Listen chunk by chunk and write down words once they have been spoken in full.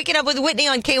Waking up with Whitney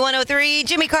on K103.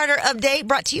 Jimmy Carter update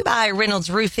brought to you by Reynolds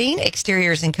Roofing,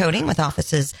 Exteriors and Coating with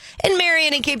offices in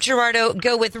Marion and Cape Girardeau.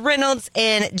 Go with Reynolds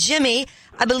and Jimmy.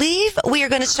 I believe we are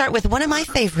going to start with one of my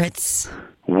favorites.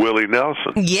 Willie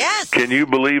Nelson. Yes. Can you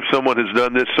believe someone has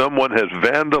done this? Someone has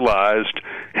vandalized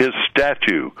his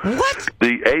statue. What?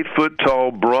 The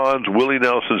 8-foot-tall bronze Willie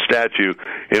Nelson statue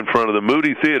in front of the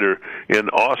Moody Theater in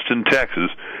Austin, Texas.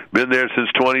 Been there since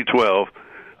 2012.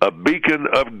 A beacon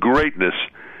of greatness.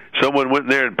 Someone went in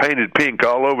there and painted pink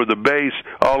all over the base,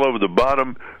 all over the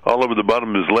bottom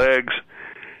of his legs.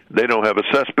 They don't have a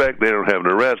suspect. They don't have an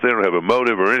arrest. They don't have a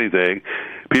motive or anything.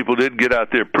 People did get out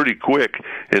there pretty quick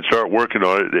and start working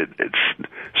on it. It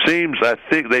seems, I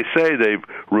think, they say they've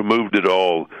removed it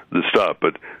all, the stuff,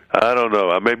 but I don't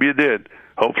know. Maybe it did.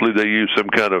 Hopefully they use some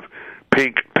kind of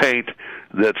pink paint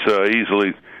that's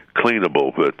easily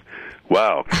cleanable, but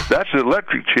wow, that's an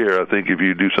electric chair, I think, if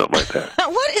you do something like that.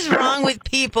 What is wrong with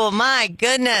people? My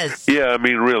goodness. Yeah, I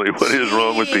mean, really, what is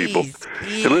wrong with people?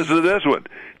 Jeez. And listen to this one.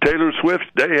 Taylor Swift,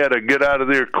 they had a get out of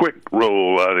there quick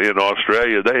roll in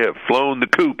Australia. They have flown the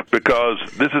coop because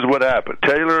this is what happened.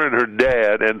 Taylor and her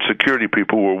dad and security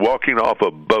people were walking off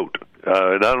a boat.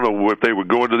 And I don't know if they were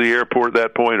going to the airport at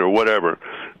that point or whatever,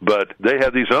 but they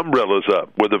have these umbrellas up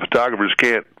where the photographers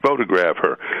can't photograph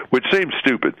her, which seems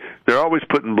stupid. They're always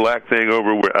putting black thing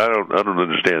over where I don't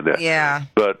understand that. Yeah.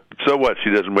 But so what? She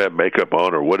doesn't have makeup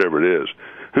on or whatever it is.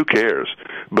 Who cares?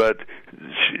 But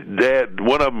Dad,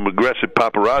 one of them, aggressive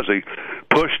paparazzi,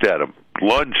 pushed at him,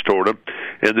 lunged toward him,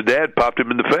 and the dad popped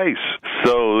him in the face.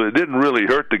 So it didn't really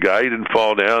hurt the guy. He didn't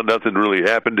fall down. Nothing really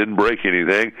happened. Didn't break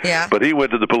anything. Yeah. But he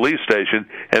went to the police station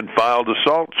and filed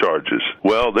assault charges.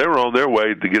 Well, they were on their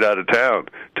way to get out of town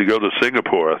to go to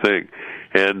Singapore, I think.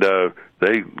 And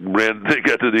they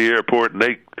got to the airport and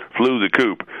they flew the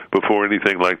coop before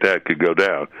anything like that could go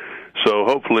down. So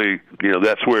hopefully,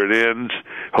 that's where it ends.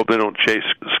 Hope they don't chase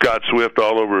Scott Swift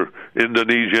all over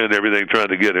Indonesia and everything trying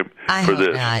to get him for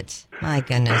this. I hope not. My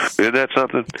goodness. Isn't that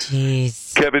something?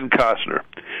 Jeez. Kevin Costner.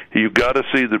 You've got to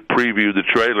see the preview, the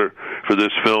trailer for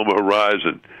this film,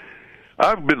 Horizon.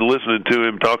 I've been listening to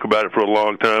him talk about it for a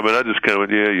long time, and I just kind of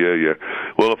went, yeah.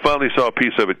 Well, I finally saw a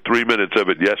piece of it, 3 minutes of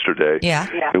it yesterday. Yeah.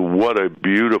 And what a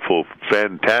beautiful,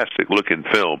 fantastic-looking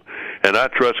film. And I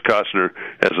trust Costner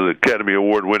as an Academy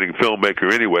Award-winning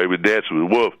filmmaker anyway with Dancing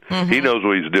with Wolf. Mm-hmm. He knows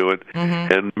what he's doing.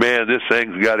 Mm-hmm. And, man, this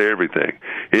thing's got everything.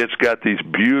 It's got these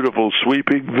beautiful,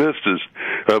 sweeping vistas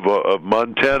of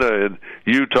Montana and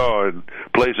Utah and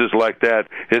places like that.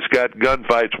 It's got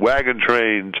gunfights, wagon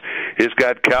trains. It's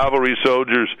got cavalry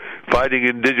soldiers fighting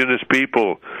indigenous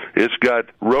people. It's got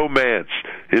romance.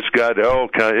 It's got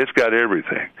it's got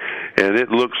everything. And it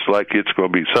looks like it's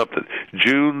going to be something.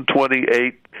 June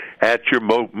 28th at your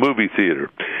movie theater.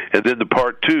 And then the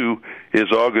part 2 is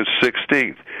August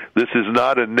 16th. This is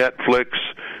not a Netflix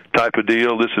type of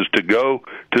deal. This is to go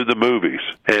to the movies.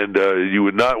 And you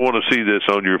would not want to see this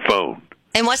on your phone.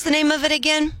 And what's the name of it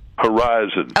again?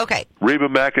 Horizon. Okay. Reba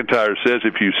McEntire says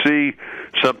if you see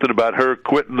something about her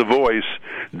quitting The Voice,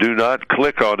 do not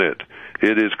click on it.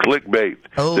 It is clickbait.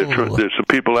 Oh. There's some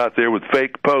people out there with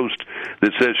fake posts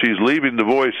that says she's leaving The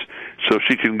Voice so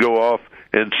she can go off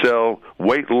and sell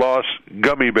weight loss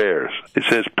gummy bears. It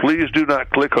says, please do not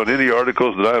click on any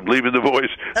articles that I'm leaving The Voice.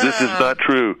 This is not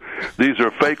true. These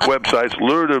are fake websites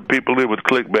lured people in with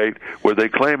clickbait where they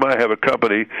claim I have a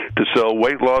company to sell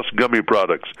weight loss gummy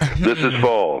products. This is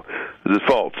false. This is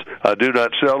false. I do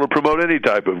not sell or promote any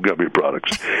type of gummy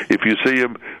products. If you see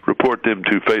them, report them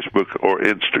to Facebook or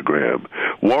Instagram.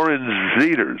 Warren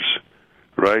Zeiders,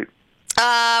 right?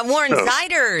 Warren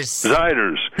Zeiders.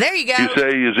 Zeiders. There you go. You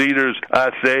say Zeiders, I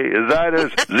say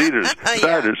Zeiders,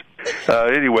 Zeiders,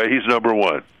 Zeiders. Anyway, he's number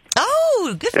one.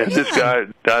 Oh, good for him. And this guy,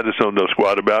 I just don't know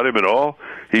squat about him at all.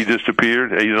 He just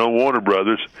appeared. He's on Warner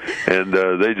Brothers, and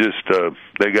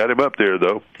they got him up there,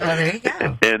 though. Oh, there you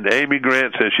go. And Amy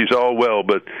Grant says she's all well,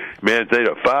 but, man, they had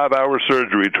a 5-hour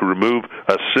surgery to remove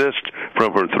a cyst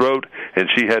from her throat, and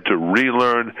she had to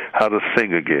relearn how to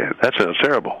sing again. That sounds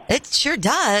terrible. It sure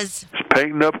does. It's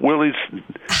painting up Willie's...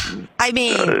 I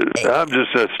mean... I'm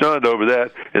just stunned over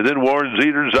that. And then Warren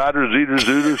Zeiders.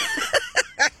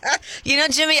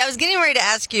 Jimmy, I was getting ready to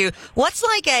ask you, what's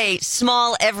like a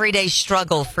small everyday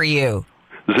struggle for you?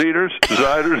 Zeiders,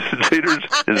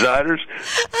 and Zeiders.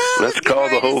 Let's call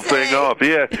the whole thing off.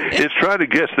 Yeah, it's trying to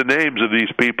guess the names of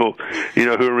these people, who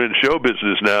are in show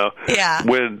business now. Yeah.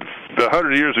 When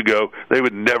 100 years ago, they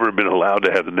would never have been allowed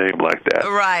to have a name like that.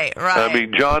 Right. I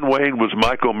mean, John Wayne was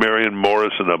Michael Marion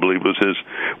Morrison, I believe was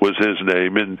his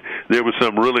name, and there was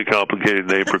some really complicated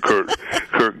name for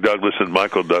Kirk Douglas and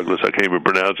Michael Douglas. I can't even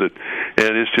pronounce it,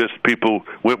 and it's just people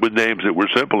went with names that were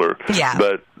simpler. Yeah.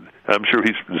 But I'm sure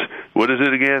what is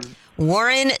it again?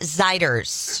 Warren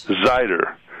Zeiders.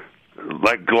 Zeider.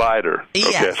 Like glider. Yes.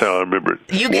 Okay, that's how I remember it.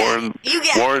 You get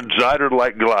it. Warren Zeider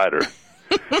like glider.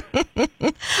 All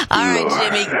right,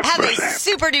 Jimmy. Have a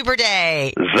super duper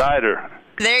day. Zeider.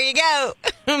 There you go.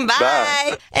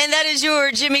 Bye. And that is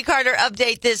your Jimmy Carter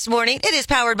update this morning. It is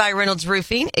powered by Reynolds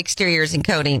Roofing, Exteriors and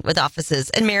Coating with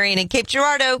offices in Marion and Cape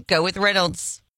Girardeau. Go with Reynolds.